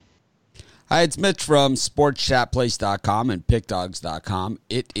Hi, it's Mitch from SportsChatPlace.com and PickDogs.com.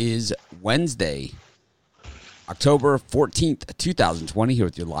 It is Wednesday, October 14th, 2020, here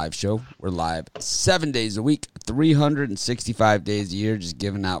with your live show. We're live 7 days a week, 365 days a year, just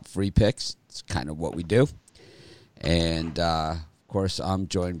giving out free picks. It's kind of what we do. And, of course, I'm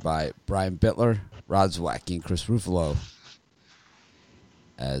joined by Brian Bitler, Rod Zwacky, and Chris Ruffalo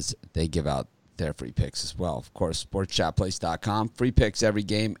as they give out their free picks as well. Of course, SportsChatPlace.com, free picks every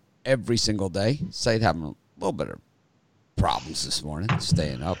game, every single day. Site having a little bit of problems this morning,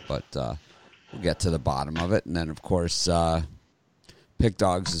 staying up, but we'll get to the bottom of it. And then, of course, Pick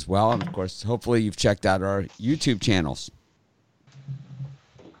Dogs as well. And, of course, hopefully you've checked out our YouTube channels.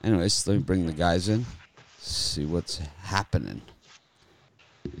 Anyways, let me bring the guys in, see what's happening.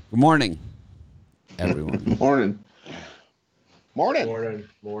 Good morning, everyone.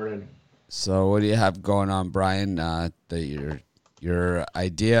 Morning. So what do you have going on, Brian? Your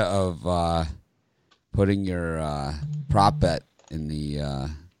idea of putting your prop bet in the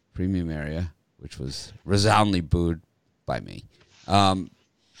premium area, which was resoundingly booed by me. Well,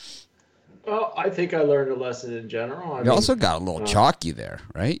 I think I learned a lesson in general. You also got a little chalky there,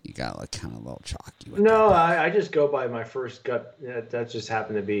 right? You got like kind of a little chalky. No, I just go by my first gut. That just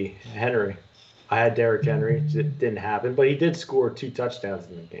happened to be Henry. I had Derrick Henry. It didn't happen, but he did score 2 touchdowns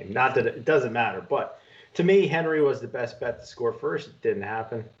in the game. Not that it doesn't matter, but to me, Henry was the best bet to score first. It didn't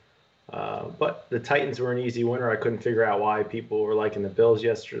happen. But the Titans were an easy winner. I couldn't figure out why people were liking the Bills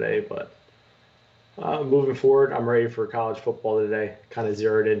yesterday. But moving forward, I'm ready for college football today. Kind of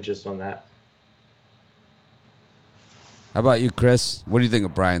zeroed in just on that. How about you, Chris? What do you think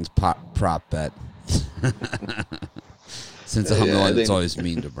of Brian's prop bet? Since I'm the one that's always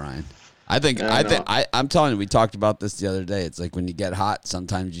mean to Brian. I'm telling you, we talked about this the other day. It's like when you get hot,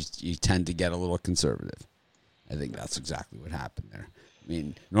 sometimes you tend to get a little conservative. I think that's exactly what happened there. I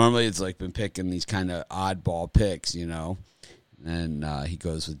mean, normally it's like been picking these kind of oddball picks, you know, and he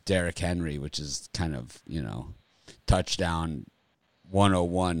goes with Derrick Henry, which is kind of, you know, touchdown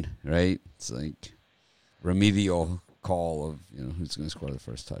 101, right? It's like remedial call of, you know, who's going to score the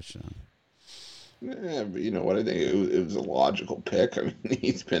first touchdown. Yeah, but you know what? I think it was a logical pick. I mean,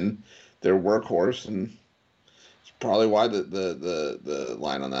 he's been their workhorse, and it's probably why the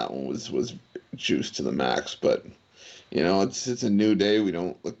line on that one was juiced to the max. But you know, it's a new day. We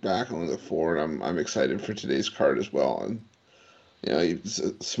don't look back, only look forward. I'm excited for today's card as well, and you know, it's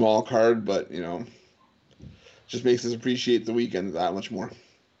a small card, but you know, just makes us appreciate the weekend that much more.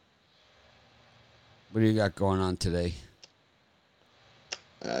 What do you got going on today?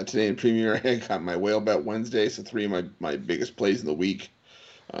 Today in Premier, I got my Whale Bet Wednesday, so 3 of my biggest plays in the week.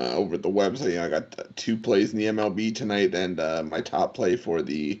 Over at the website, I got 2 plays in the MLB tonight, and my top play for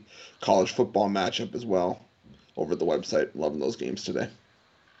the college football matchup as well over at the website. Loving those games today.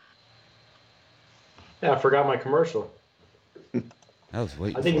 Yeah, I forgot my commercial. I was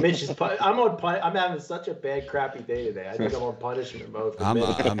waiting. I think Mitch is. I'm having such a bad, crappy day today. I think I'm on punishment mode.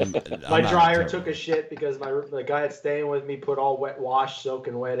 My dryer took a shit because the guy that's staying with me put all wet wash,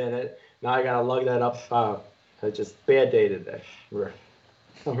 soaking wet in it. Now I gotta lug that up. It's just bad day today.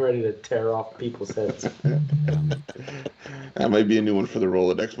 I'm ready to tear off people's heads. That might be a new one for the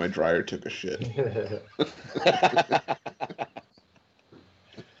Rolodex. My dryer took a shit.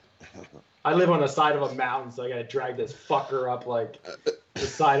 I live on the side of a mountain, so I gotta drag this fucker up like the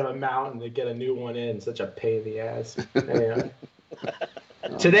side of a mountain to get a new one in. Such a pain in the ass. Anyway.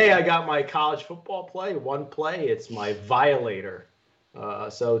 Today I got my college football play. One play. It's my Violator.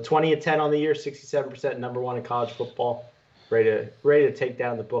 So 20-10 on the year, 67% number 1 in college football. Ready to take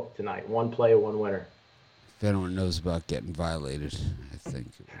down the book tonight. One play, one winner. If anyone knows about getting violated, I think.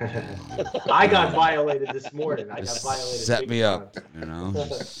 I got violated this morning. I got violated. Set me up, you know.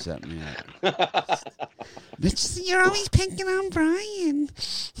 Set me up. Bitch, you're always picking on Brian.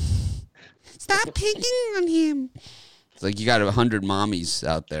 Stop picking on him. It's like you got 100 mommies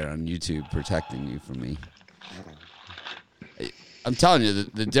out there on YouTube protecting you from me. I'm telling you,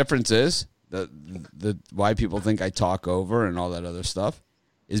 the difference is the why people think I talk over and all that other stuff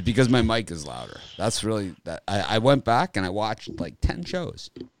is because my mic is louder. That's really that. I went back and I watched like 10 shows.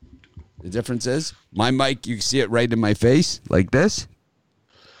 The difference is my mic, you can see it right in my face like this,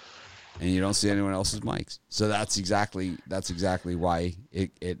 and you don't see anyone else's mics. So that's exactly why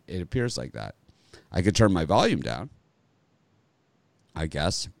it appears like that. I could turn my volume down, I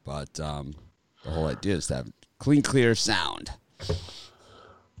guess, but the whole idea is to have clean, clear sound.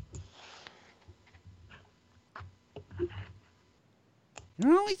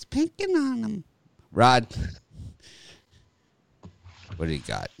 You're always picking on them. Rod, what do you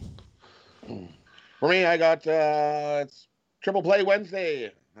got? For me, I got it's Triple Play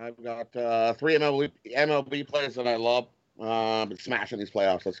Wednesday. I've got 3 MLB players that I love. Been smashing these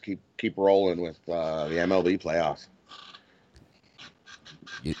playoffs. Let's keep rolling with the MLB playoffs.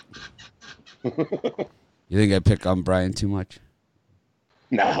 You think I pick on Brian too much?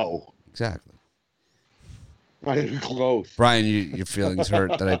 No. Exactly. Not even close. Brian, your feelings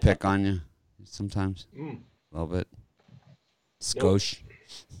hurt that I pick on you sometimes? A little bit. Skosh.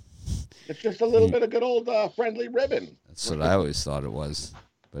 It's just a little bit of good old friendly ribbon. That's what I always thought it was.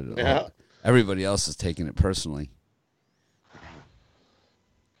 But Yeah. Everybody else is taking it personally.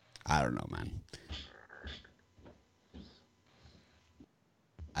 I don't know, man.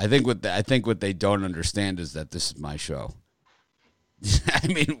 I think what they don't understand is that this is my show. I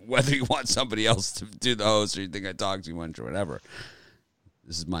mean, whether you want somebody else to do the host or you think I talk too much or whatever,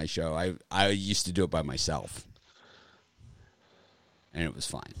 this is my show. I used to do it by myself, and it was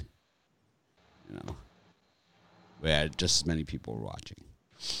fine. You know, we had just as many people were watching.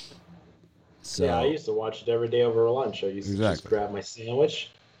 So, yeah, I used to watch it every day over lunch. I used to just grab my sandwich,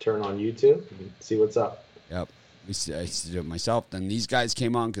 turn on YouTube, and see what's up. Yep. I used to do it myself. Then these guys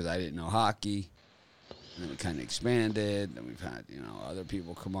came on because I didn't know hockey. And then we kind of expanded. Then we've had, other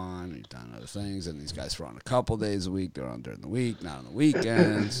people come on. We've done other things. And these guys were on a couple days a week. They're on during the week, not on the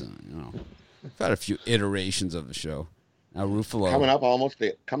weekends. And, we've had a few iterations of the show. Now Ruffalo. Coming up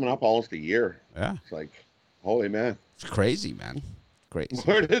almost a year. Yeah. It's like, holy man. It's crazy, man. Crazy.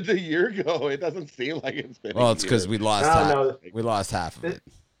 Where did the year go? It doesn't seem like it's been. Well, it's because we lost half of it.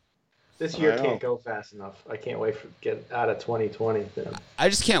 This year can't go fast enough. I can't wait to get out of 2020. I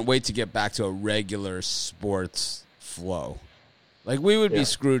just can't wait to get back to a regular sports flow. Like, we would be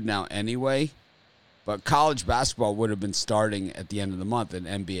screwed now anyway, but college basketball would have been starting at the end of the month and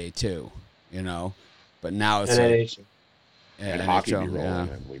NBA too, But now it's NHL. And hockey be rolling.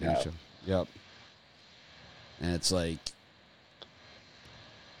 NHL. Yep. And it's like,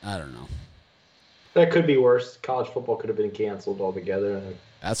 I don't know. That could be worse. College football could have been canceled altogether.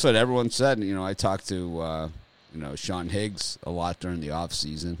 That's what everyone said. I talked to Sean Higgs a lot during the off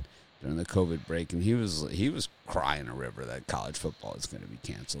season, during the COVID break, and he was crying a river that college football is going to be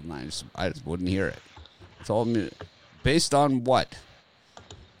canceled, and I just wouldn't hear it. I told him, based on what?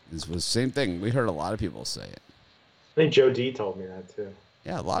 This was the same thing. We heard a lot of people say it. I think Joe D told me that too.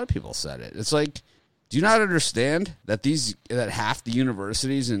 Yeah, a lot of people said it. It's like, do you not understand that that half the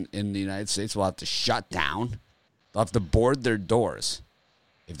universities in the United States will have to shut down? They'll have to board their doors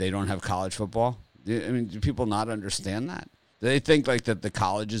if they don't have college football? I mean, do people not understand that? Do they think like that the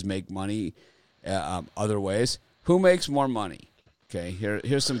colleges make money other ways? Who makes more money? Okay,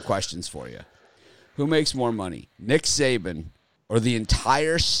 here's some questions for you. Who makes more money, Nick Saban or the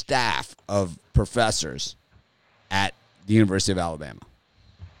entire staff of professors at the University of Alabama?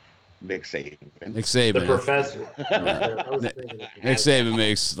 Nick Saban. The professor. Nick Saban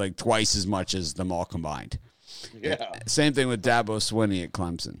makes like twice as much as them all combined. Yeah. Same thing with Dabo Swinney at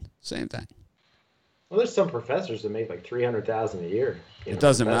Clemson. Same thing. Well, there's some professors that make like $300,000 a year. It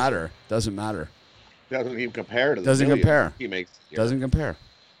doesn't matter. Doesn't matter. Doesn't even compare to the Doesn't compare. He makes. Doesn't compare.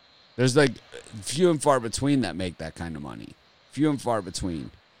 There's like few and far between that make that kind of money. Few and far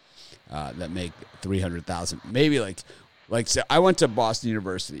between that make $300,000. Maybe like so I went to Boston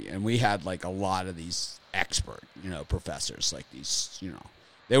University and we had like a lot of these expert, professors, like these,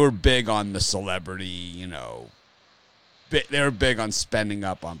 they were big on the celebrity, they were big on spending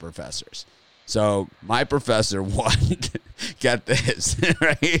up on professors. So my professor won, get this,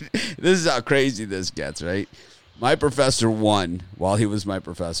 right? This is how crazy this gets, right? My professor won, while he was my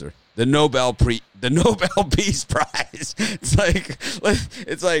professor, the Nobel Peace Prize.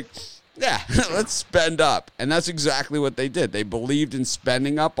 It's like, yeah, let's spend up. And that's exactly what they did. They believed in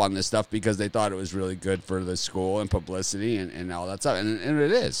spending up on this stuff because they thought it was really good for the school and publicity and all that stuff. And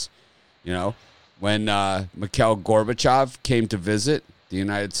it is. When Mikhail Gorbachev came to visit the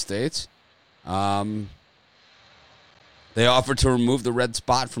United States, they offered to remove the red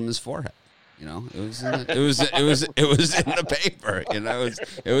spot from his forehead. It was in the paper.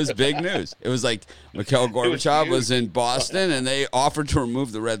 It was big news. It was like Mikhail Gorbachev was in Boston, and they offered to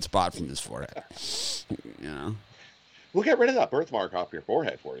remove the red spot from his forehead. We'll get rid of that birthmark off your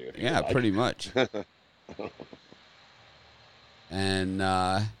forehead for you. Yeah, like. Pretty much. And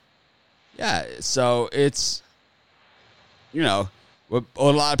so it's what a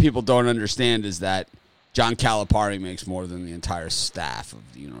lot of people don't understand is that John Calipari makes more than the entire staff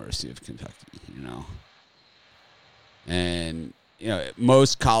of the University of Kentucky, And,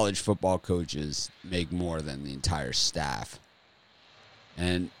 most college football coaches make more than the entire staff.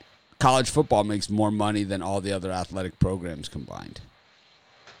 And college football makes more money than all the other athletic programs combined.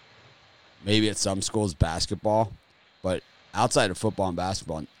 Maybe at some schools basketball, but outside of football and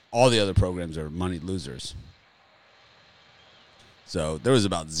basketball, all the other programs are money losers. So there was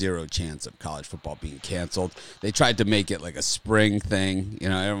about zero chance of college football being canceled. They tried to make it like a spring thing. You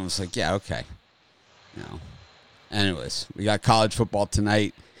know, everyone was like, yeah, okay. You know. Anyways, we got college football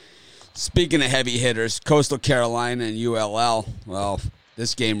tonight. Speaking of heavy hitters, Coastal Carolina and ULL. Well,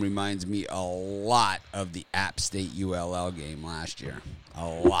 this game reminds me a lot of the App State ULL game last year. A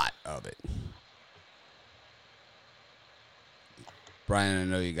lot of it. Brian, I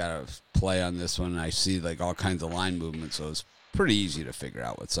know you got to play on this one. I see like all kinds of line movement, so it's pretty easy to figure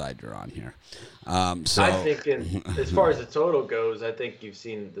out what side you're on here. So I think as far as the total goes, I think you've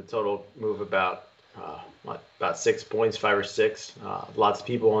seen the total move about 6 points, 5 or 6. Lots of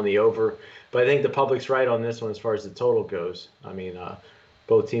people on the over. But I think the public's right on this one as far as the total goes. I mean,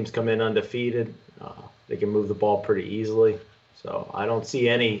 both teams come in undefeated. They can move the ball pretty easily. So I don't see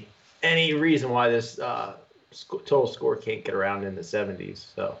any reason why this total score can't get around in the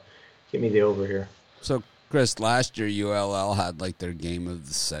 70s. So give me the over here. So, Chris, last year ULL had like their game of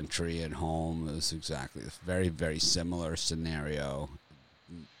the century at home. It was exactly a very, very similar scenario.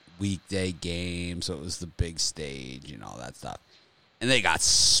 Weekday game, so it was the big stage and all that stuff. And they got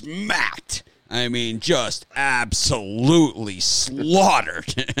smacked. I mean, just absolutely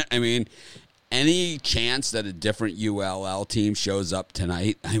slaughtered. I mean, any chance that a different ULL team shows up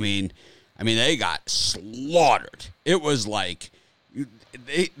tonight, I mean, they got slaughtered. It was like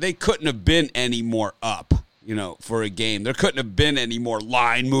they couldn't have been any more up, you know, for a game. There couldn't have been any more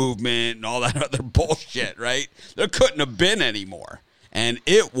line movement and all that other bullshit, right? There couldn't have been any more. And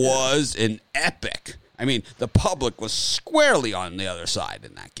it was an epic. I mean, the public was squarely on the other side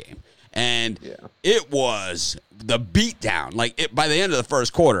in that game. And it was the beatdown. Like, by the end of the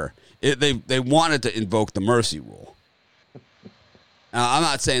first quarter, they wanted to invoke the mercy rule. Now, I'm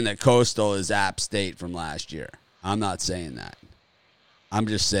not saying that Coastal is App State from last year. I'm not saying that. I'm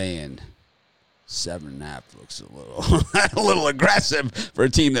just saying 7.5 looks a little aggressive for a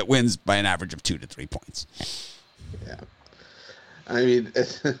team that wins by an average of 2 to 3 points. Yeah. I mean,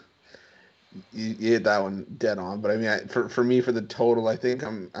 you hit that one dead on. But I mean, for me, for the total, I think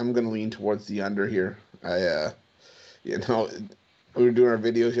I'm going to lean towards the under here. We were doing our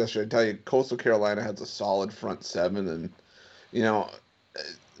videos yesterday. I tell you, Coastal Carolina has a solid front seven, and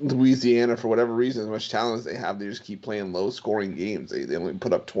Louisiana, for whatever reason, as much talent as they have, they just keep playing low-scoring games. They only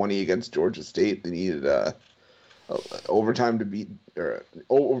put up 20 against Georgia State. They needed overtime to beat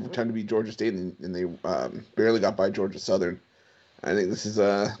Georgia State, and they barely got by Georgia Southern. I think this is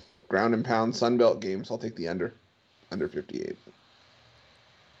a ground and pound Sunbelt game, so I'll take the under 58.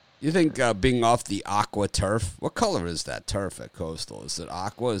 You think being off the aqua turf, what color is that turf at Coastal? Is it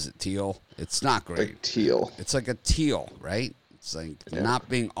aqua? Is it teal? It's not great. Like teal. It's like a teal, right? It's like not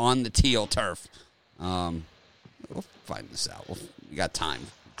being on the teal turf. We'll find this out. We got time.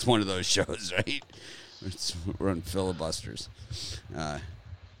 It's one of those shows, right? We're on filibusters.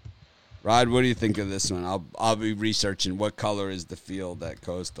 Rod, what do you think of this one? I'll be researching what color is the field at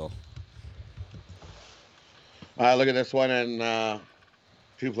Coastal. I look at this one and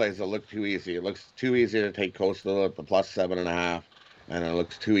two plays that look too easy. It looks too easy to take Coastal at the plus 7.5, and it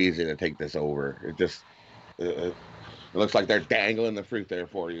looks too easy to take this over. It just it looks like they're dangling the fruit there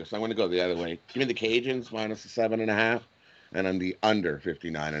for you. So I'm going to go the other way. Give me the Cajuns minus the 7.5, and then the under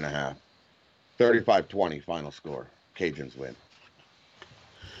 59.5. 35-20 final score. Cajuns win.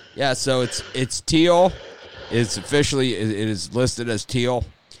 Yeah, so it's teal. It's officially it is listed as teal,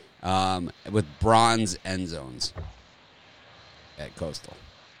 with bronze end zones at Coastal.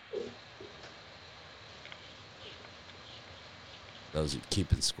 Those are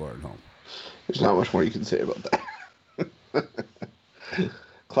keeping score at home. There's not much more you can say about that.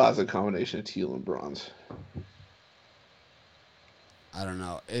 Classic combination of teal and bronze. I don't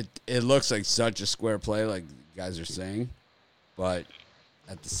know. It looks like such a square play, like you guys are saying, but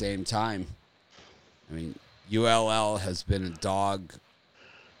at the same time, I mean, ULL has been a dog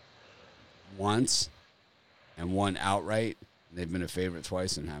once and won outright. They've been a favorite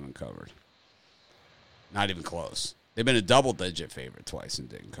twice and haven't covered. Not even close. They've been a double-digit favorite twice and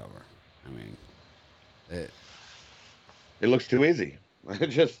didn't cover. I mean, it looks too easy. It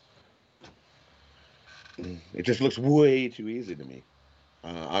just looks way too easy to me.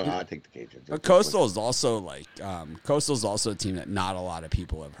 I take the Cajuns. But Coastal is also Coastal's also a team that not a lot of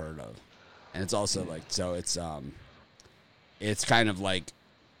people have heard of, and it's also it's kind of like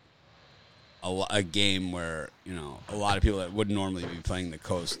a game where a lot of people that would normally be playing the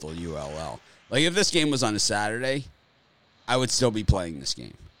Coastal ULL. Like if this game was on a Saturday, I would still be playing this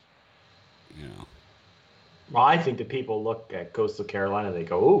game. Well, I think the people look at Coastal Carolina, they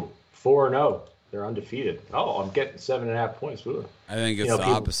go, "Ooh, 4-0." They're undefeated. Oh, I'm getting 7.5 points. Ooh. I think it's You know, the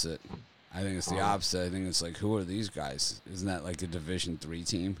people- opposite. I think it's the opposite. I think it's like, who are these guys? Isn't that like a Division III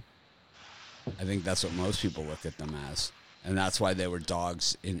team? I think that's what most people look at them as. And that's why they were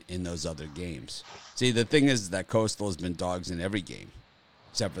dogs in those other games. See, the thing is that Coastal has been dogs in every game,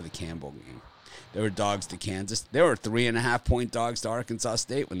 except for the Campbell game. They were dogs to Kansas. They were 3.5-point dogs to Arkansas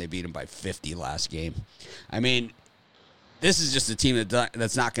State when they beat them by 50 last game. I mean, this is just a team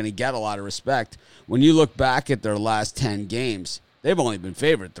that's not going to get a lot of respect. When you look back at their last 10 games, they've only been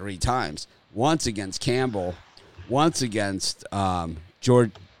favored 3 times. Once against Campbell, once against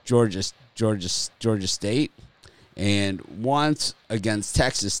Georgia State, and once against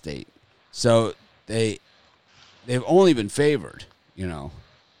Texas State. So they've only been favored,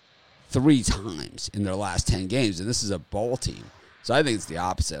 3 times in their last 10 games, and this is a bowl team. So I think it's the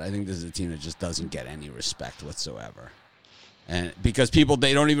opposite. I think this is a team that just doesn't get any respect whatsoever. And because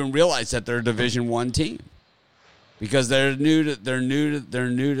they don't even realize that they're a Division I team. Because they're new to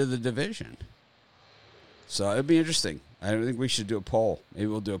the division. So it'd be interesting. I think we should do a poll. Maybe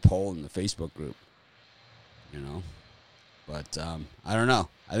we'll do a poll in the Facebook group. But I don't know.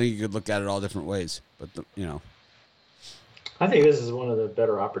 I think you could look at it all different ways. But I think this is one of the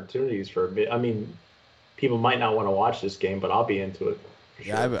better opportunities for a bit. I mean, people might not want to watch this game, but I'll be into it. For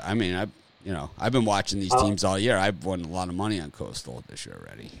sure. Yeah, I've been watching these teams all year. I've won a lot of money on Coastal this year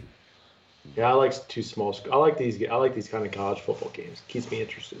already. Yeah, I like too small. I like these kind of college football games. Keeps me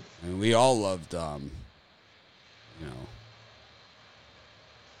interested. And we all loved,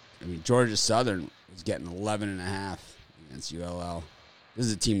 Georgia Southern was getting 11.5 against ULL. This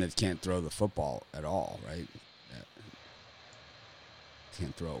is a team that can't throw the football at all, right?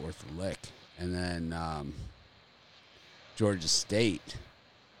 Can't throw it worth a lick. And then Georgia State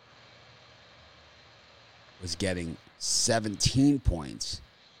was getting 17 points,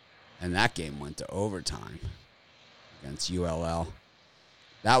 and that game went to overtime against ULL.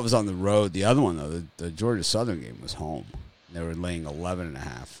 That was on the road. The other one, though, the Georgia Southern game was home. They were laying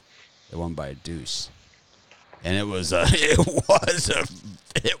 11.5. They won by a deuce. And it was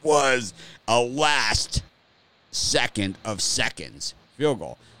a last second of seconds field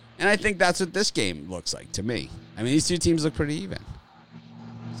goal. And I think that's what this game looks like to me. I mean, these two teams look pretty even.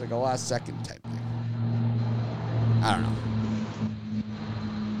 It's like a last second type thing. I don't know.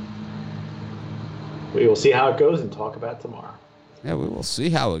 We will see how it goes and talk about it tomorrow. Yeah, we will see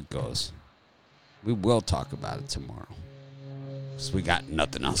how it goes. We will talk about it tomorrow. Because we got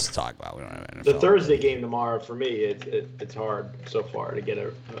nothing else to talk about. We don't have NFL. The Thursday game tomorrow, for me, it's hard so far to get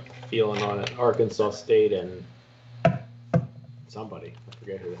a feeling on it. Arkansas State and somebody. I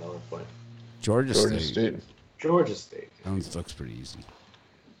forget who the hell they're playing. Georgia State. Georgia State. That one looks pretty easy.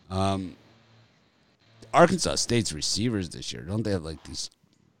 Arkansas State's receivers this year, don't they have like these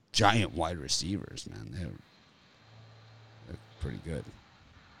giant wide receivers, man? They're pretty good.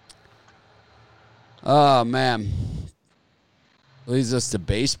 Oh, man. Leads us to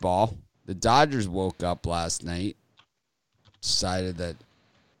baseball. The Dodgers woke up last night, decided that,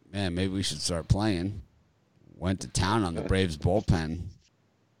 man, maybe we should start playing. Went to town on the Braves bullpen,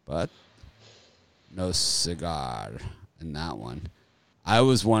 but no cigar in that one. I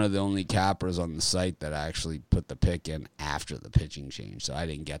was one of the only cappers on the site that actually put the pick in after the pitching change, so I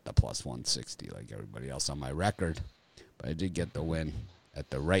didn't get the plus 160 like everybody else on my record, but I did get the win at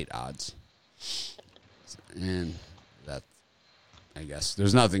the right odds. And that, I guess,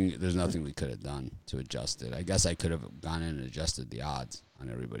 there's nothing we could have done to adjust it. I guess I could have gone in and adjusted the odds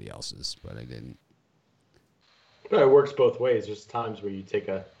on everybody else's, but I didn't. But it works both ways. There's times where you take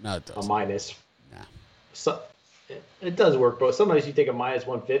a minus. Nah. So, it does work both. Sometimes you take a minus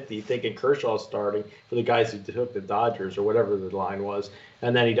 150, thinking Kershaw's starting for the guys who took the Dodgers or whatever the line was,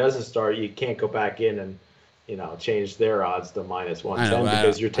 and then he doesn't start. You can't go back in and change their odds to minus 110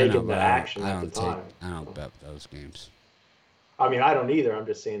 because you're taking the action at the time. I don't bet those games. I mean, I don't either. I'm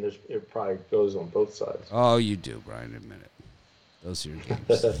just saying it probably goes on both sides. Oh, you do, Brian. Admit it. Those are your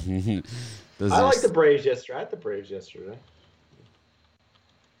games. I like the Braves yesterday. I had the Braves yesterday.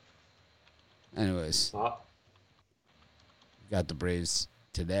 Anyways, got the Braves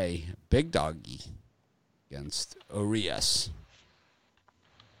today. Big doggy against Urias.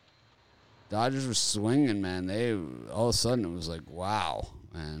 Dodgers were swinging, man. They all of a sudden it was like, wow,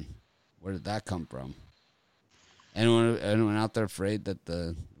 man, where did that come from? Anyone out there afraid that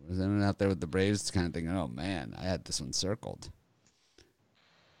was anyone out there with the Braves kind of thinking, oh man, I had this one circled.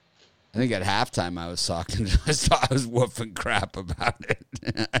 I think at halftime I was talking. I was woofing crap about it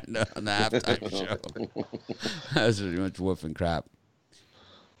on the halftime show. I was pretty much woofing crap.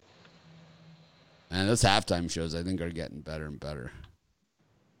 And those halftime shows, I think, are getting better and better.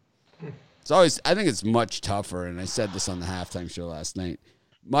 I think it's much tougher, and I said this on the halftime show last night,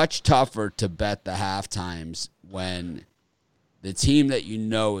 much tougher to bet the halftimes when the team that you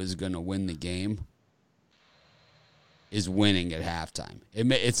know is going to win the game is winning at halftime.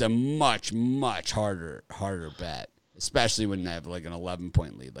 It's a much, much harder bet, especially when they have like an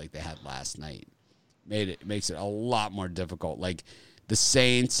 11-point lead like they had last night. Makes it a lot more difficult. Like the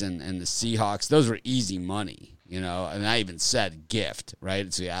Saints and the Seahawks, those were easy money, and I even said gift, right?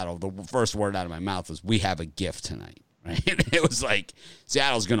 At Seattle, the first word out of my mouth was, we have a gift tonight, right? It was like,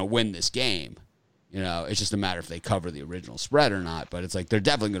 Seattle's going to win this game. It's just a matter if they cover the original spread or not, but it's like they're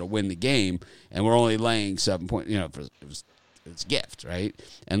definitely going to win the game, and we're only laying 7 points, it's gift, right?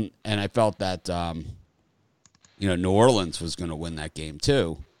 And I felt that, New Orleans was going to win that game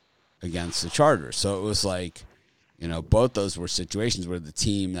too against the Chargers. So it was like, both those were situations where the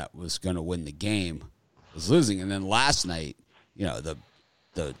team that was going to win the game was losing. And then last night, the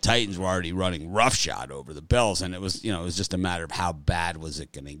Titans were already running roughshod over the Bills, and it was just a matter of how bad was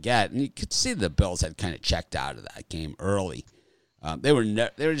it going to get. And you could see the Bills had kind of checked out of that game early. They were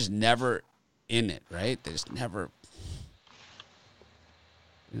just never in it, right? They just never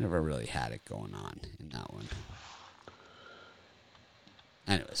really had it going on in that one.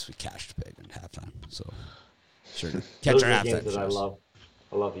 Anyways, we cashed big in halftime, so sure. Catch our halftime. That I love.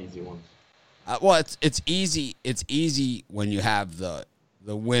 I love easy ones. Well, it's easy. It's easy when you have the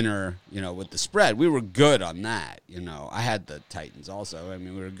winner, with the spread. We were good on that. I had the Titans also. I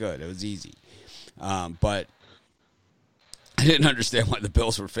mean, we were good. It was easy, but I didn't understand why the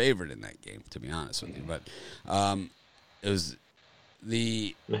Bills were favored in that game, to be honest with you. But it was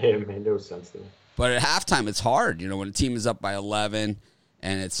the. It made no sense to me. But at halftime, it's hard. When a team is up by 11.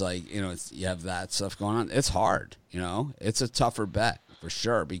 And it's like, you have that stuff going on. It's hard, It's a tougher bet for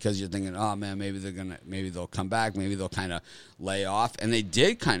sure because you're thinking, oh man, maybe they'll come back, maybe they'll kind of lay off, and they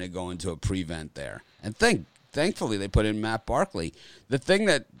did kind of go into a prevent there. And thankfully they put in Matt Barkley. The thing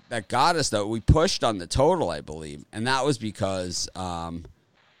that got us though, we pushed on the total, I believe, and that was because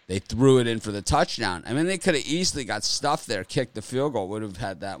they threw it in for the touchdown. I mean, they could have easily got stuffed there, kicked the field goal, would have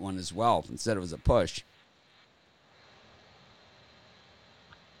had that one as well. Instead, it was a push.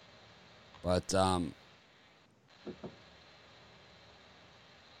 But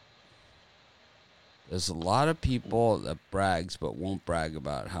there's a lot of people that brags but won't brag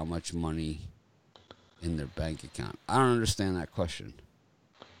about how much money in their bank account. I don't understand that question.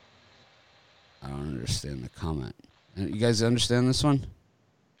 I don't understand the comment. You guys understand this one?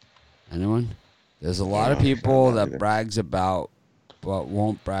 Anyone? There's a lot of people that brags about but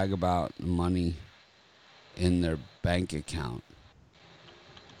won't brag about money in their bank account.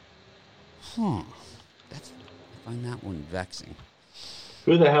 I find that one vexing.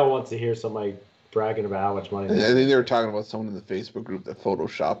 Who the hell wants to hear somebody bragging about how much money? I think they were talking about someone in the Facebook group that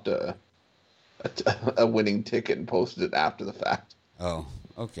photoshopped a winning ticket and posted it after the fact. Oh,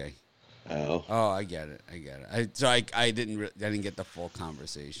 okay. Oh, I get it. I didn't get the full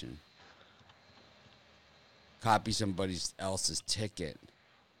conversation. Copy somebody else's ticket.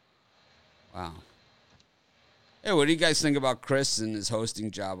 Wow. Hey, what do you guys think about Chris and his hosting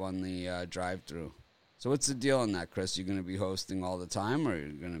job on the drive-thru? So what's the deal on that, Chris? You going to be hosting all the time, or are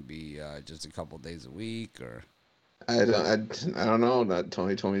you going to be just a couple days a week, or? I don't know.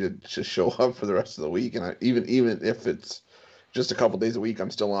 Tony told me to just show up for the rest of the week, and even if it's just a couple days a week,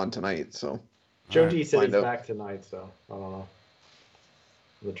 I'm still on tonight. So Joe G said he's back tonight, so I don't know.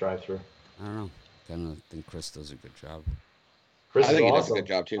 The drive-thru. I don't know. Kind of think Chris does a good job. Chris I think he awesome. does a good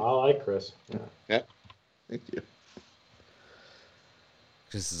job too. I like Chris. Yeah. Thank you.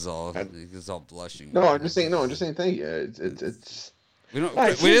 Chris is all blushing. No, I'm just saying thank you. It's we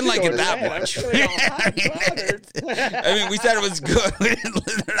didn't like it that much. I mean, we said it was good.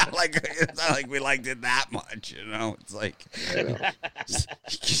 It's not like we liked it that much, It's like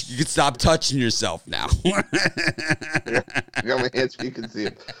you can stop touching yourself now. I got my hands so you can see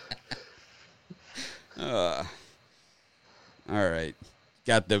it. All right.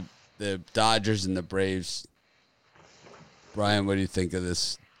 Got the Dodgers and the Braves. Brian, what do you think of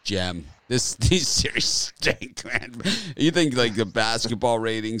this gem? These series stink, man. You think like the basketball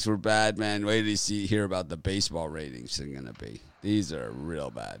ratings were bad, man? Wait till you hear about the baseball ratings are gonna be. These are real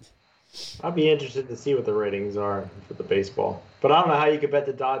bad. I'd be interested to see what the ratings are for the baseball, but I don't know how you could bet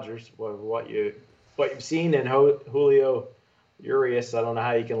the Dodgers. What you've seen in Julio Urias, I don't know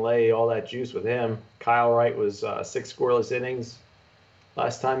how you can lay all that juice with him. Kyle Wright was 6 scoreless innings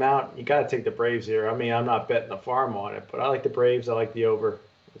last time out. You got to take the Braves here. I mean, I'm not betting the farm on it, but I like the Braves. I like the over.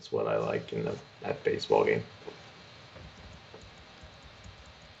 That's what I like in that baseball game.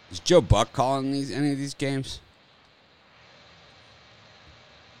 Is Joe Buck calling any of these games?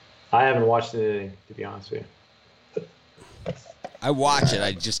 I haven't watched anything, to be honest with you. I watch it.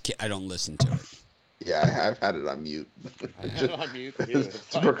 I just can't, I don't listen to it. Yeah, I've had it on mute. On mute, too.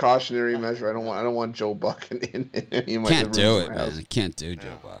 It's a precautionary measure. I don't want Joe Buck in any of my Can't do rooms it, in my man. house. I can't do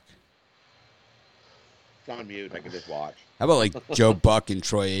Joe Buck. It's on mute. I can just watch. How about like Joe Buck and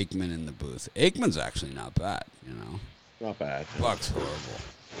Troy Aikman in the booth? Aikman's actually not bad, you know. Not bad. Buck's horrible.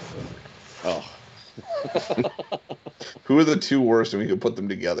 Oh, Who are the two worst, and we could put them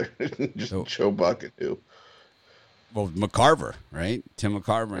together? Just Oh. Joe Buck and who? Well, McCarver, right? Tim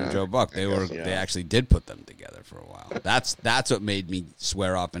McCarver and Yeah, Joe Buck. I guess, yeah. They actually did put them together for a while. That's what made me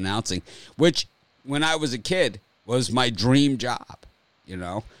swear off announcing, which when I was a kid was my dream job, you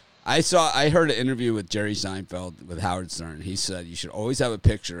know. I heard an interview with Jerry Seinfeld with Howard Stern. He said you should always have a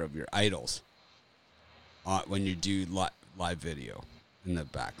picture of your idols when you do live video in the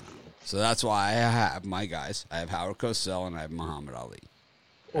background. So that's why I have my guys. I have Howard Cosell and I have Muhammad Ali.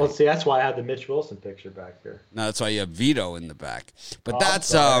 Well, see, that's why I had the Mitch Wilson picture back there. No, that's why you have Vito in the back. But Oh,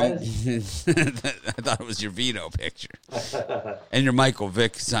 that's I'm I thought it was your Vito picture. And your Michael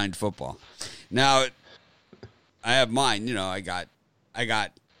Vick signed football. Now I have mine, you know, I got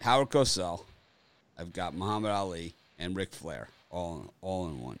Howard Cosell, I've got Muhammad Ali and Ric Flair all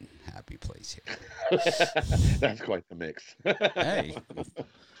in one happy place here. that's quite the mix. Hey.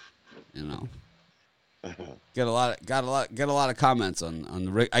 You know. Get a lot of comments on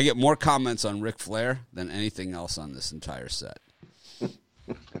the Rick. I get more comments on Ric Flair than anything else on this entire set.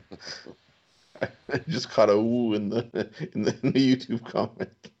 I just caught a ooh in the YouTube comment.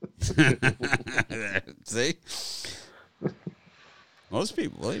 See? Most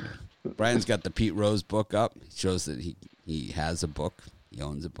people believe it. Brian's got the Pete Rose book up. It shows that he has a book. He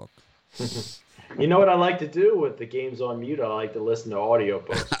owns a book. You know what I like to do with the games on mute? I like to listen to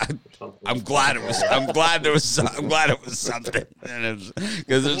audiobooks or something. I'm glad it was something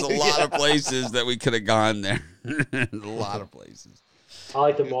because there's a lot of places that we could have gone there. A lot of places. I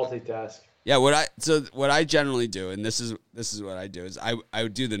like to multitask. Yeah, what I generally do, and this is what I do, is I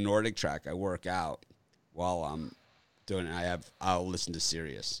would do the Nordic track. I work out while I'm doing it. I'll listen to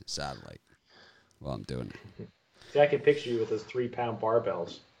Sirius satellite while I'm doing it. See, I can picture you with those 3-pound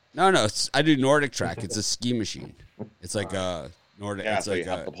barbells. No, I do Nordic track. It's a ski machine. It's like a Nordic. Yeah, it's so like you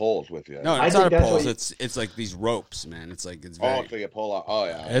have the poles with you. no, I it's think not a that's poles. what It's like these ropes, man. It's like it's Oh, very. so you pull out. Oh,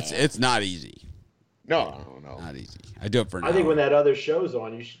 yeah. It's not easy. No. Not easy. I do it for. I think when that other show's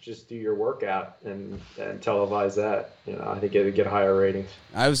on, you should just do your workout and televise that. You know, I think it would get higher ratings.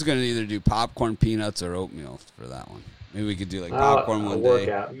 I was gonna either do popcorn, peanuts, or oatmeal for that one. Maybe we could do like popcorn one day,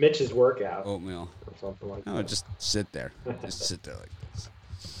 workout. Mitch's workout oatmeal. or something like No, that. just sit there. Just sit there like this.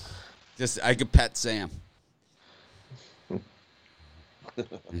 Just I could pet Sam. Well,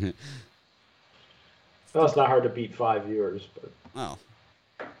 it's not hard to beat 5 viewers, but Oh.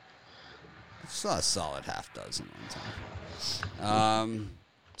 Saw a solid half dozen one time.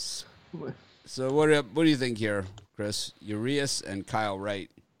 So what do you think here, Chris? Urias and Kyle Wright.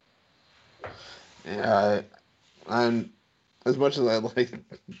 Yeah, I'm as much as I like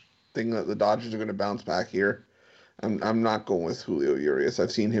think that the Dodgers are going to bounce back here. I'm not going with Julio Urias.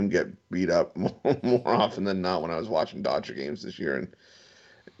 I've seen him get beat up more often than not when I was watching Dodger games this year. And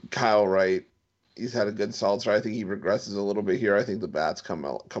Kyle Wright, he's had a good solid start. I think he regresses a little bit here. I think the bats come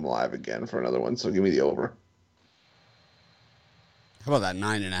alive again for another one. So give me the over. How about that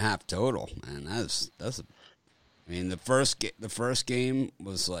 9.5 total, man? That's I mean, the first game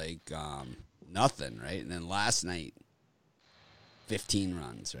was like nothing, right? And then last night, 15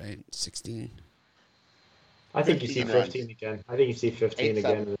 runs, right? 16. I think you see 15 runs. 15 again. I think you see 15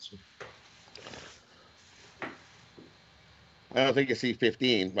 again. 8-7. This I don't think you see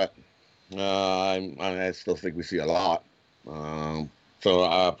 15, but I still think we see a lot.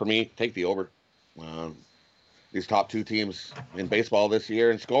 So for me, take the over. These top two teams in baseball this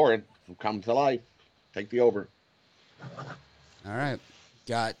year and scoring come to life. Take the over. All right.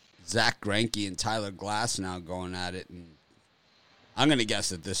 Got Zach Greinke and Tyler Glass now going at it. And I'm going to guess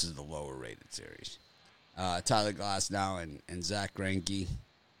that this is the lower rated series. Tyler Glass now and Zach Greinke.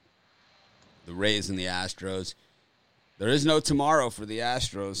 The Rays and the Astros. There is no tomorrow for the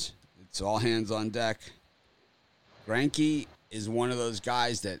Astros. It's all hands on deck. Greinke is one of those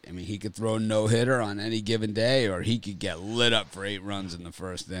guys that, I mean, he could throw a no-hitter on any given day, or he could get lit up for 8 runs in the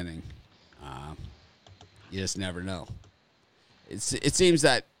first inning. You just never know. It seems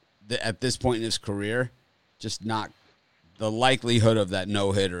that at this point in his career, just not the likelihood of that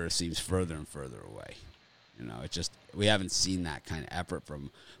no-hitter seems further and further away. You know, it just, we haven't seen that kind of effort from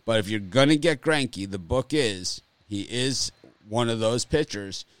him. But if you're going to get Greinke, the book is, he is one of those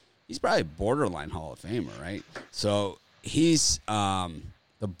pitchers. He's probably borderline Hall of Famer, right? So he's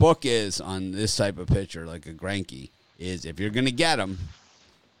the book is on this type of pitcher, like a Greinke, is if you're going to get him,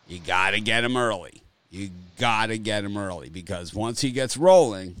 you got to get him early. You got to get him early because once he gets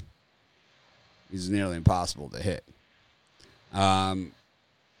rolling, he's nearly impossible to hit.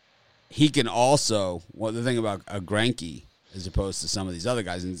 He can also, the thing about a Greinke, as opposed to some of these other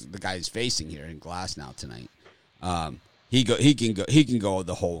guys, and the guy he's facing here in Glass now tonight, he can go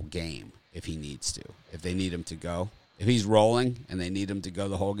the whole game if he needs to. If they need him to go, if he's rolling and they need him to go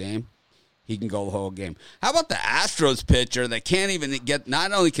the whole game, he can go the whole game. How about the Astros pitcher that can't even get?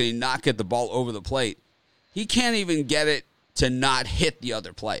 Not only can he not get the ball over the plate, he can't even get it to not hit the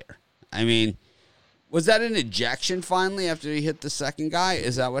other player. I mean, was that an ejection finally after he hit the second guy?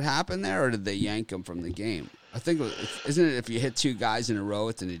 Is that what happened there, or did they yank him from the game? I think isn't it if you hit two guys in a row,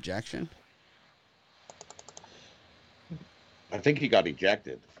 it's an ejection? I think he got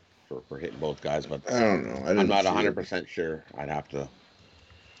ejected for hitting both guys, but I don't know. I'm not 100% sure. I'd have to.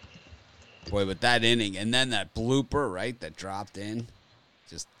 Boy, but that inning and then that blooper, right, that dropped in,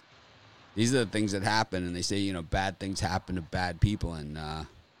 just these are the things that happen. And they say, bad things happen to bad people. And,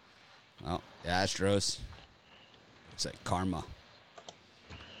 well, the Astros, it's like karma.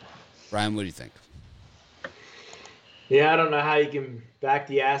 Brian, what do you think? Yeah, I don't know how you can back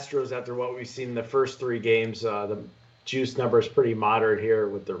the Astros after what we've seen in the first three games. The juice number is pretty moderate here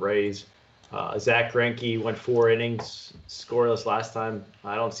with the Rays. Zach Greinke went 4 innings, scoreless last time.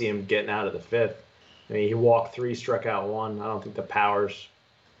 I don't see him getting out of the fifth. I mean, he walked 3, struck out 1. I don't think the powers.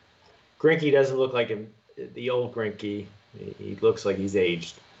 Greinke doesn't look like the old Greinke. He looks like he's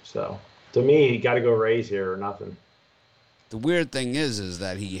aged. So, to me, you got to go Rays here or nothing. The weird thing is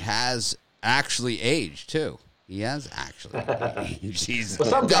that he has actually aged, too. He has actually aged. He's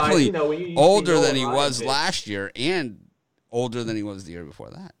definitely older than he was last year and older than he was the year before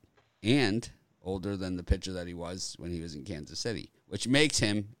that. And older than the pitcher that he was when he was in Kansas City, which makes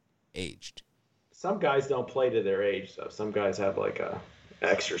him aged. Some guys don't play to their age, though. Some guys have like a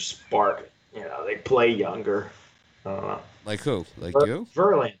extra spark. They play younger. I don't know. Like who? Like you?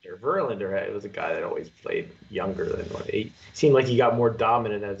 Verlander. Verlander was a guy that always played younger than what he seemed like he got more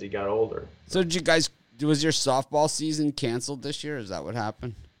dominant as he got older. So did you guys? Was your softball season canceled this year? Is that what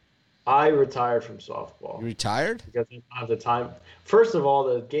happened? I retired from softball. You retired? Because I don't have the time. First of all,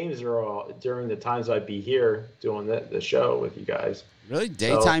 the games are all during the times I'd be here doing the show with you guys. Really?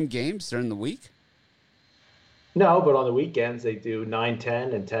 Daytime games during the week? No, but on the weekends they do 9,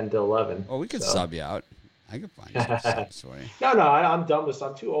 10, and 10 to 11. Oh, we could sub you out. I could find some subs for you. No, I'm done with.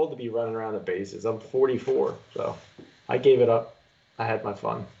 I'm too old to be running around the bases. I'm 44, so I gave it up. I had my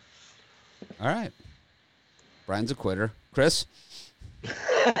fun. All right. Brian's a quitter. Chris?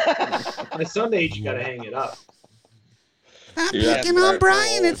 At some age, you got to hang it up. Stop picking on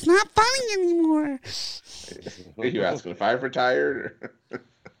Brian. It's not funny anymore. Are you asking if I've retired?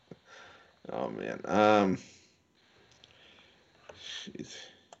 Oh, man. Jeez.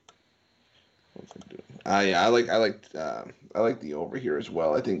 What's I doing? Yeah, I like the over here as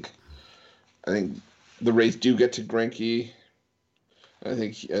well. I think the Rays do get to Greinke. I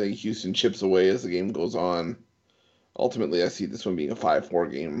think Houston chips away as the game goes on. Ultimately, I see this one being a 5-4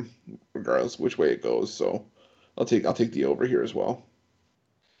 game, regardless which way it goes. So, I'll take the over here as well.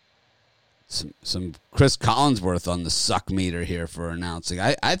 Some Chris Collinsworth on the suck meter here for announcing.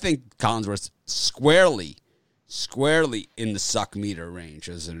 I think Collinsworth's squarely in the suck meter range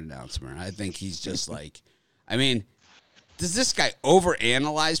as an announcer. I think he's just like, I mean, does this guy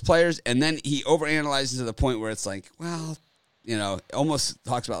overanalyze players? And then he overanalyzes to the point where it's like, well, almost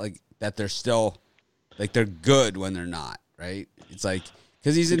talks about like that they're still. Like, they're good when they're not, right? It's like,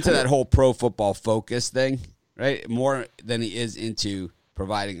 because he's into that whole pro football focus thing, right? More than he is into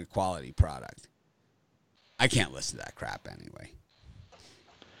providing a quality product. I can't listen to that crap anyway.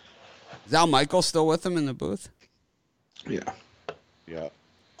 Is Al Michael still with him in the booth? Yeah.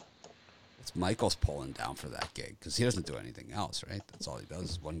 It's Michael's pulling down for that gig because he doesn't do anything else, right? That's all he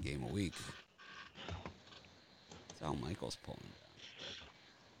does is one game a week. It's Al Michael's pulling down.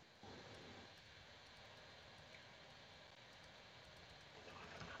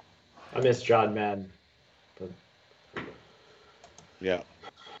 I miss John Madden. But... Yeah.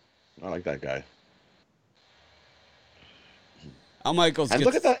 I like that guy. Al Michaels and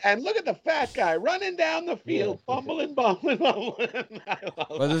look at the fat guy running down the field, bumbling. But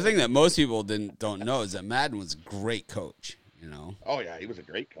the thing that most people don't know is that Madden was a great coach. Oh yeah, he was a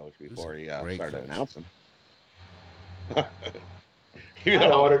great coach before he started announcing. I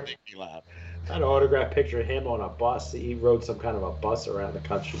had an autograph picture of him on a bus. He rode some kind of a bus around the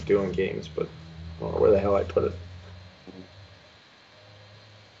country doing games, but I don't know where the hell I put it.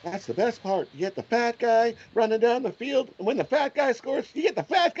 That's the best part. You get the fat guy running down the field, and when the fat guy scores, you get the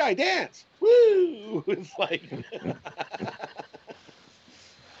fat guy dance. Woo! It's like.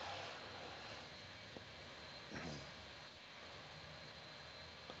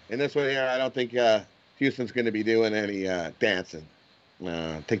 In this one here, I don't think Houston's going to be doing any dancing.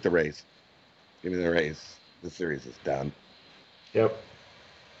 Take the Rays. Give me the Rays. The series is done. Yep.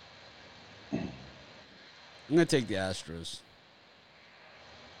 I'm going to take the Astros.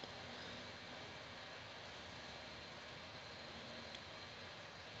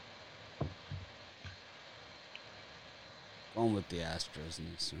 Going with the Astros in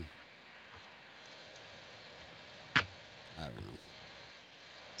this one. I don't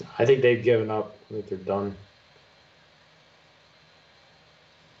know. I think they've given up. I think they're done.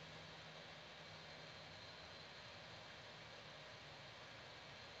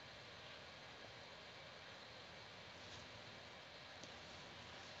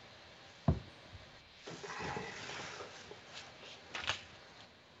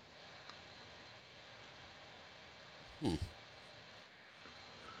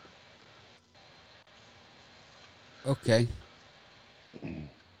 Okay.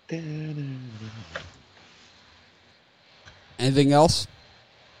 Anything else?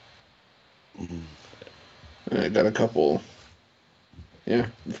 I got a couple. Yeah,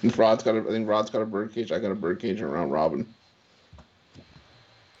 I think Rod's got a birdcage. I got a birdcage around Robin.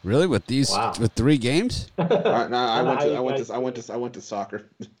 Really, with these Wow. with 3 games? No, I went to soccer.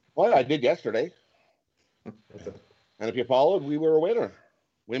 Well, I did yesterday. And if you followed, we were a winner.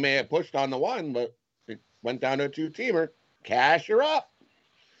 We may have pushed on the 1, but it went down to a 2-teamer. Cash her up.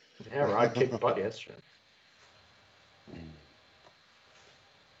 Yeah, Rod kicked butt yesterday.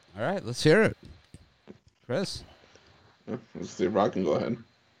 All right, let's hear it, Chris. Let's see if Rod can go ahead.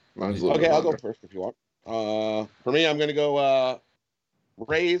 Mine's a little Okay, bit I'll go longer. first if you want. For me, I'm going to go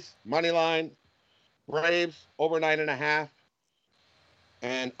Rays, money line, Braves, over 9.5,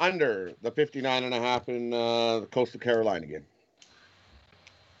 and under the 59.5 in Coastal Carolina game.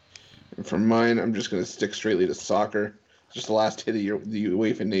 And for mine, I'm just going to stick straightly to soccer. It's just the last hit of the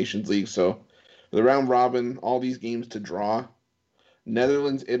UEFA Nations League. So the round robin, all these games to draw.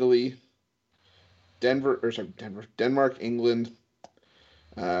 Netherlands, Italy, Denmark, England,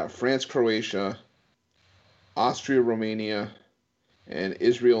 France, Croatia, Austria, Romania, and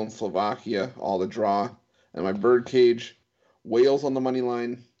Israel and Slovakia, all the draw. And my birdcage, Wales on the money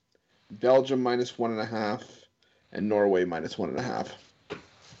line, Belgium -1.5, and Norway -1.5.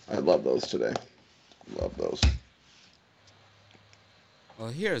 I love those today. Love those.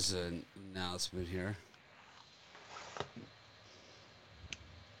 Well, here's an announcement here.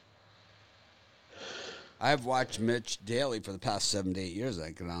 I've watched Mitch daily for the past 7 to 8 years.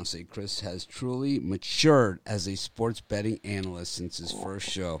 I can honestly say Chris has truly matured as a sports betting analyst since his first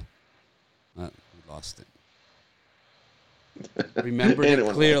show. We lost it. Remembered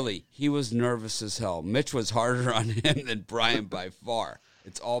it clearly. He was nervous as hell. Mitch was harder on him than Brian by far.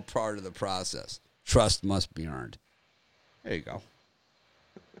 It's all part of the process. Trust must be earned. There you go.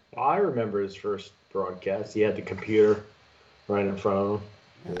 Well, I remember his first broadcast. He had the computer right in front of him.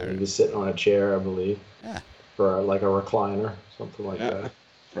 He was sitting on a chair, I believe. Yeah. For like a recliner, something like Yeah. that.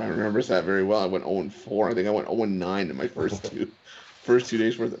 Brian remembers that very well. I went 0-4. I think I went 0-9 in my first two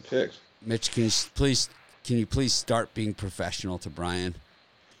days worth of picks. Mitch, can you please start being professional to Brian?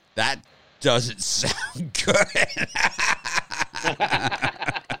 That doesn't sound good.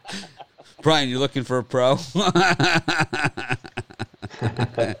 Brian, you looking for a pro?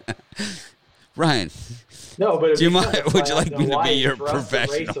 Brian. No, but Do you mind? Would you like me to be your for us to race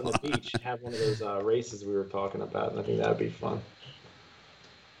professional? on the beach, have one of those races we were talking about, and I think that'd be fun.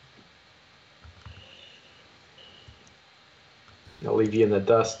 I'll leave you in the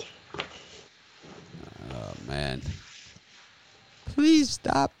dust. Oh, man. Please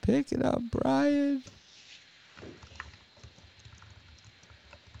stop picking up Brian.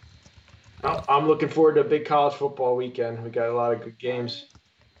 I'm looking forward to a big college football weekend. We got a lot of good games,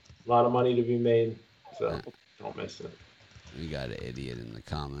 a lot of money to be made, so don't miss it. We got an idiot in the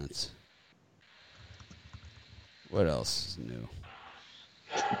comments. What else is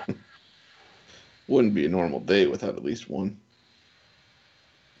new? Wouldn't be a normal day without at least one.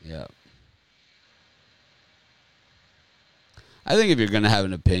 Yeah. I think if you're going to have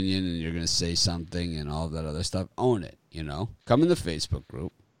an opinion and you're going to say something and all that other stuff, own it, you know? Come in the Facebook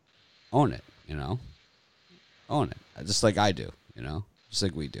group. Own it, you know? Own it. Just like I do, you know? Just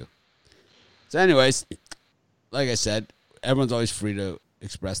like we do. So anyways, like I said, everyone's always free to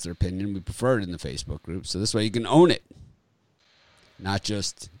express their opinion. We prefer it in the Facebook group, so this way you can own it. Not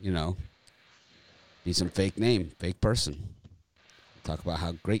just, you know, be some fake name, fake person. Talk about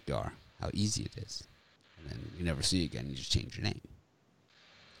how great you are, how easy it is. And then you never see you again. You just change your name.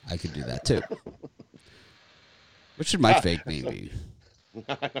 I could do that too. What should my fake name be?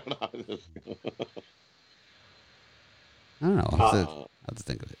 I don't know. I don't know. I'll have to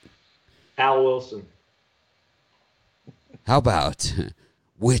think of it. Al Wilson. How about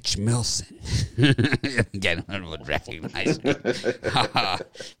Witch Milson? Again, one would recognize me.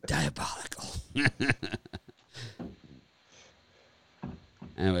 Diabolical.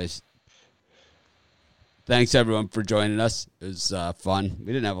 Anyways, thanks everyone for joining us. It was fun. We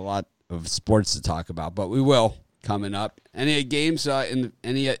didn't have a lot of sports to talk about, but we will coming up. Any games any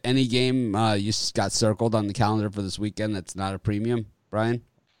game you got circled on the calendar for this weekend that's not a premium, Brian?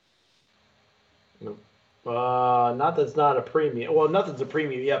 Not that's not a premium. Well, nothing's a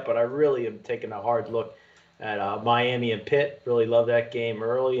premium yet, but I really am taking a hard look at Miami and Pitt. Really love that game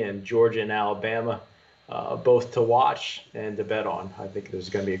early, and Georgia and Alabama, both to watch and to bet on. I think there's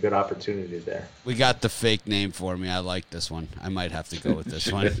going to be a good opportunity there. We got the fake name for me. I like this one. I might have to go with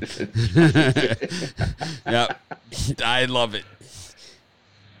this one. Yep. I love it.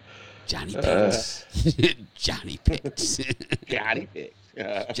 Johnny Picks. Johnny Picks. Johnny Picks.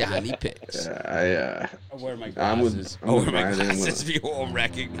 Johnny Picks. I wear my glasses. I'm with wear my Brian. glasses if you won't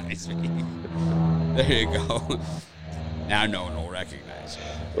recognize me. There you go. Now no one will recognize me.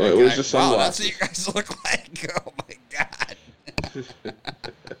 Well, it was just wow, that's sunglasses. what you guys look like. Oh, my God.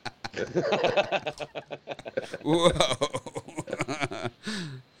 Whoa.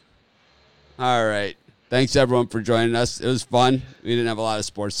 All right. Thanks, everyone, for joining us. It was fun. We didn't have a lot of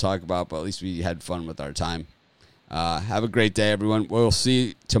sports to talk about, but at least we had fun with our time. Have a great day, everyone. We'll see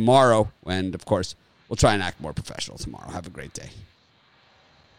you tomorrow. And, of course, we'll try and act more professional tomorrow. Have a great day.